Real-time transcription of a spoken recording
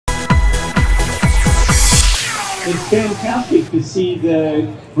It's fantastic to see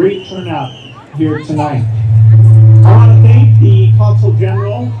the great turnout here tonight. I want to thank the Consul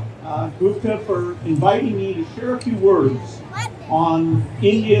General, Gupta, for inviting me to share a few words on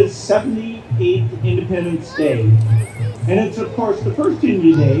India's 78th Independence Day. And it's, of course, the first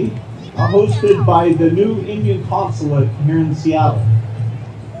India Day, hosted by the new Indian Consulate here in Seattle.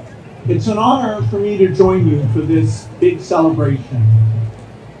 It's an honor for me to join you for this big celebration.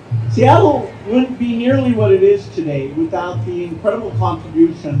 Seattle wouldn't be nearly what it is today without the incredible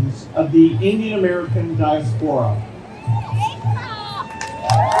contributions of the Indian American diaspora.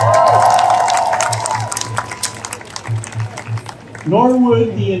 Nor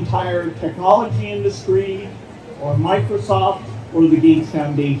would the entire technology industry, or Microsoft, or the Gates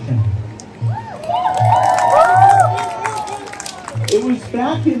Foundation. It was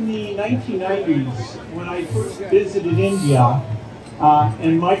back in the 1990s when I first visited India,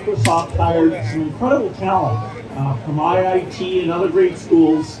 and Microsoft hired some incredible talent from IIT and other great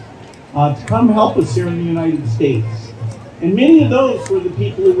schools to come help us here in the United States. And many of those were the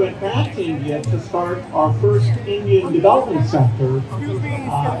people who went back to India to start our first Indian Development Center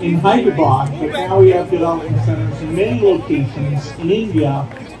in Hyderabad, but now we have development centers in many locations in India.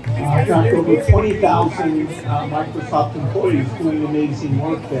 In fact, over 20,000 Microsoft employees doing amazing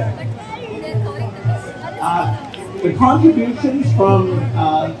work there. The contributions from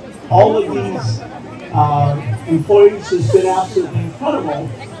all of these employees has been absolutely incredible.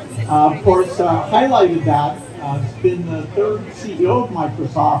 Of course, highlighted that has been the third CEO of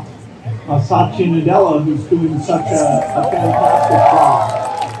Microsoft, Satya Nadella, who's doing such a fantastic job.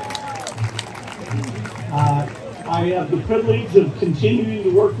 I have the privilege of continuing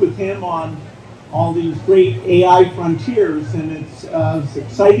to work with him on all these great AI frontiers, and it's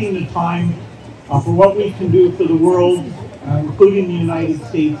exciting a time for what we can do for the world, including the United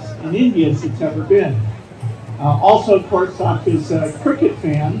States and India, as it's ever been. Also, of course, Satya's a cricket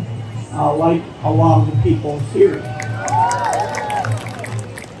fan, like a lot of the people here.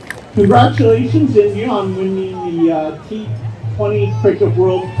 Congratulations, India, on winning the T20 Cricket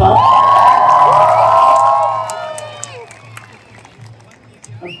World Cup.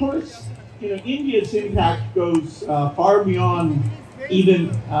 Of course, India's impact goes far beyond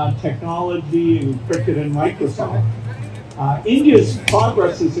even technology and cricket and Microsoft. India's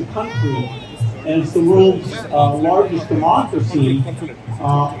progress as a country, as the world's largest democracy,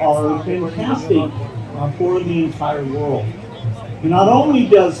 are fantastic for the entire world. And not only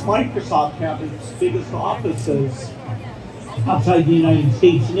does Microsoft have its biggest offices outside the United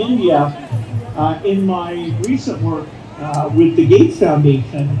States and India, in my recent work with the Gates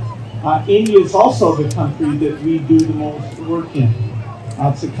Foundation, India is also the country that we do the most work in.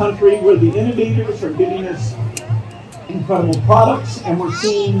 It's a country where the innovators are giving us incredible products, and we're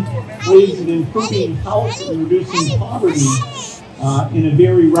seeing ways of improving health and reducing poverty in a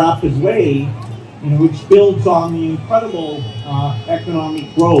very rapid way, which builds on the incredible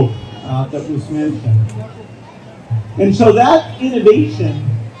economic growth that was mentioned. And so that innovation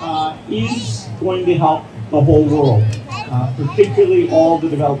is going to help the whole world, particularly all the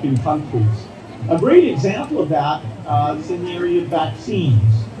developing countries. A great example of that is in the area of vaccines.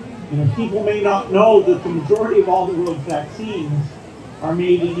 People may not know that the majority of all the world's vaccines are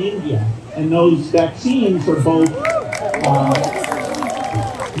made in India, and those vaccines are both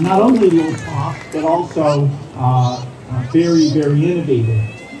not only low cost, but also very, very innovative.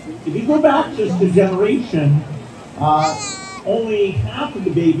 If you go back just a generation, only half of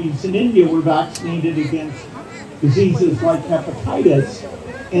the babies in India were vaccinated against diseases like hepatitis,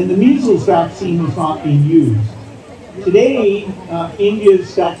 and the measles vaccine was not being used. Today, India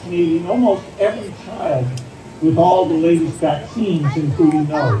is vaccinating almost every child with all the latest vaccines, including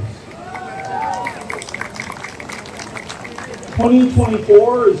those.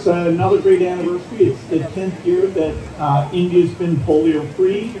 2024 is another great anniversary. It's the 10th year that India's been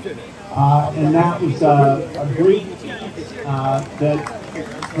polio-free, and that was a great feat that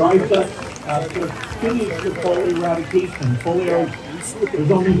drives us to finish the polio eradication. Polio,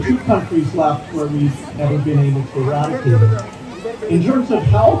 there's only 2 countries left where we've never been able to eradicate it. In terms of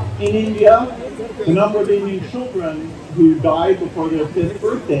health in India, the number of Indian children who die before their 5th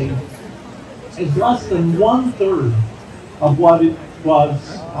birthday is less than 1/3 of what it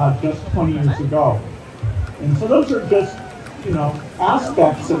was just 20 years ago. And so those are just,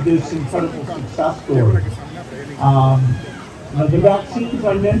 aspects of this incredible success story. The vaccines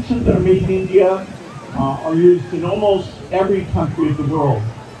I mentioned that are made in India are used in almost every country of the world.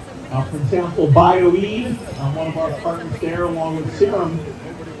 For example, BioE, one of our partners there, along with Serum,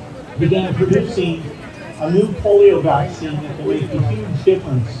 began producing a new polio vaccine that will make a huge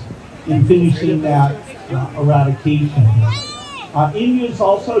difference in finishing that eradication. India's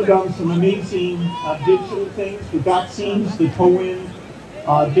also done some amazing digital things. The vaccines, the TOWIN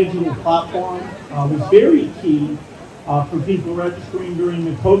digital platform was very key for people registering during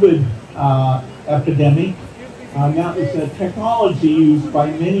the COVID epidemic. That was a technology used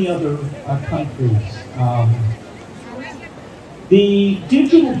by many other countries. The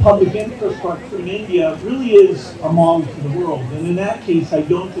digital public infrastructure in India really is a model to the world. And in that case, I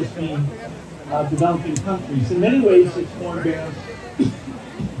don't just mean developing countries. In many ways, it's more advanced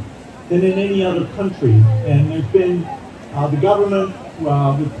than in any other country. And there's been the government,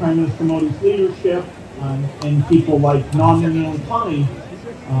 with Prime Minister Modi's leadership, and people like Nandan Nilekani,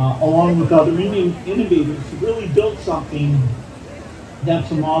 along with other Indian innovators, have really built something that's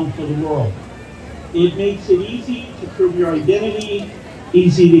a model for the world. It makes it easy to prove your identity,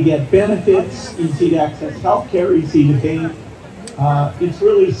 easy to get benefits, easy to access healthcare, easy to bank. It's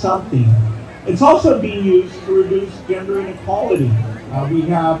really something. It's also being used to reduce gender inequality. We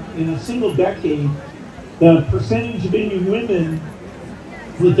have, in a single decade, the percentage of Indian women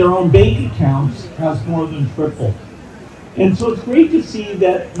with their own bank accounts has more than tripled. And so it's great to see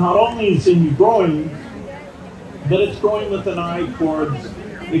that not only is India growing, but it's growing with an eye towards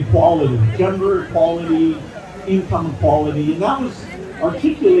equality, gender equality, income equality, and that was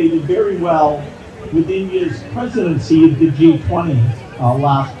articulated very well with India's presidency of the G20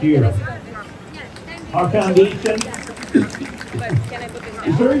 last year. Our foundation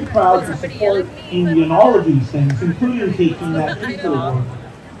is very proud to support India in all of these things, including taking that digital work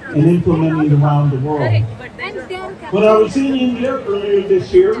and implementing it around the world. When I was in India earlier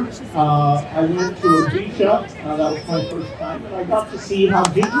this year, I went to Odisha. That was my first time, and I got to see how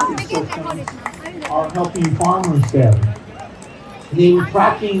digital systems are helping farmers there. They were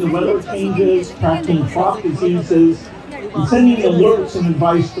tracking the weather changes, tracking crop diseases, and sending alerts and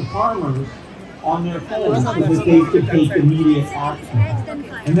advice to farmers on their phones so that they could take immediate action.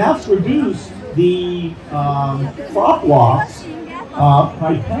 And that's reduced the crop loss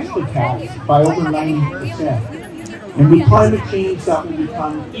by pest attacks by over 90%. And with climate change, that will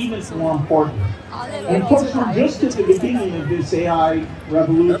become even more important. And of course, we're just at the beginning of this AI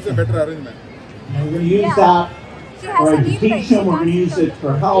revolution. And we're going to use that for education, we're going to use it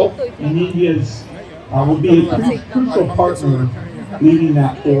for health, and India's will be a crucial partner leading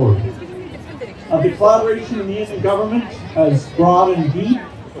that forward. The collaboration in the Indian government is broad and deep,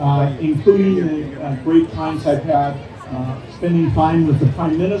 including the great times I've had spending time with the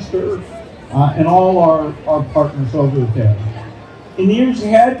Prime Minister and all our partners over there. In the years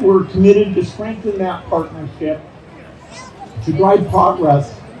ahead, we're committed to strengthen that partnership to drive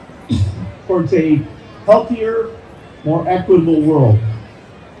progress towards a healthier, more equitable world.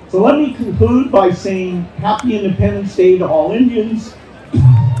 So let me conclude by saying Happy Independence Day to all Indians,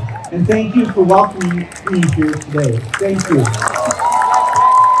 and thank you for welcoming me here today. Thank you.